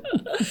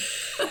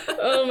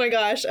 Oh my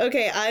gosh.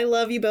 Okay, I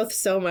love you both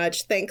so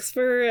much. Thanks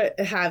for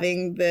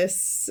having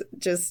this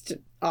just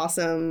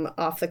awesome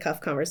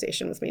off-the-cuff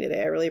conversation with me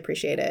today. I really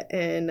appreciate it.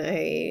 And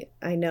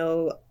I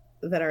know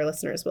that our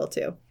listeners will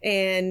too.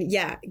 And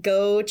yeah,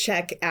 go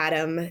check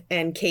Adam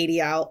and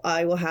Katie out.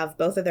 I will have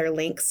both of their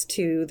links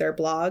to their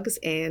blogs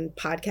and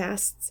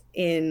podcasts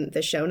in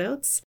the show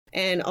notes.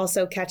 And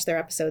also catch their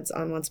episodes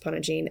on Once Upon a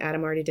Gene.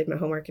 Adam already did my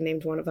homework and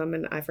named one of them,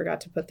 and I forgot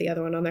to put the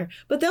other one on there.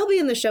 But they'll be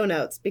in the show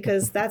notes,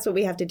 because that's what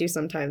we have to do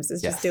sometimes,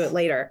 is just do it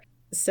later.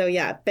 So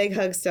yeah, big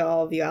hugs to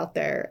all of you out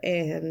there.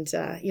 And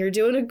you're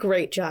doing a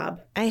great job.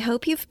 I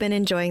hope you've been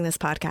enjoying this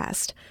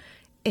podcast.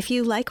 If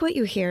you like what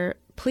you hear,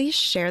 please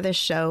share this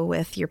show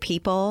with your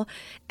people.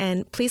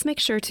 And please make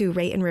sure to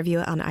rate and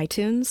review it on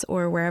iTunes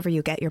or wherever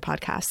you get your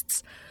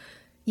podcasts.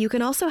 You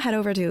can also head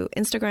over to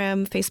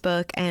Instagram,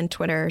 Facebook, and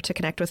Twitter to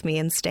connect with me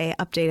and stay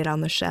updated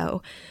on the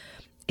show.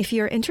 If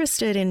you're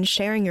interested in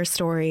sharing your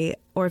story,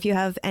 or if you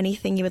have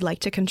anything you would like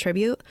to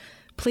contribute,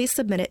 please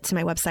submit it to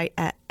my website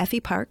at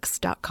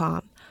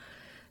effieparks.com.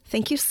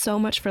 Thank you so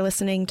much for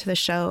listening to the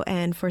show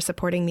and for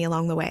supporting me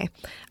along the way.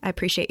 I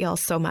appreciate y'all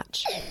so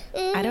much.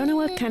 I don't know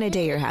what kind of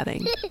day you're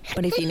having,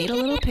 but if you need a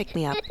little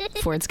pick-me-up,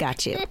 Ford's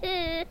got you.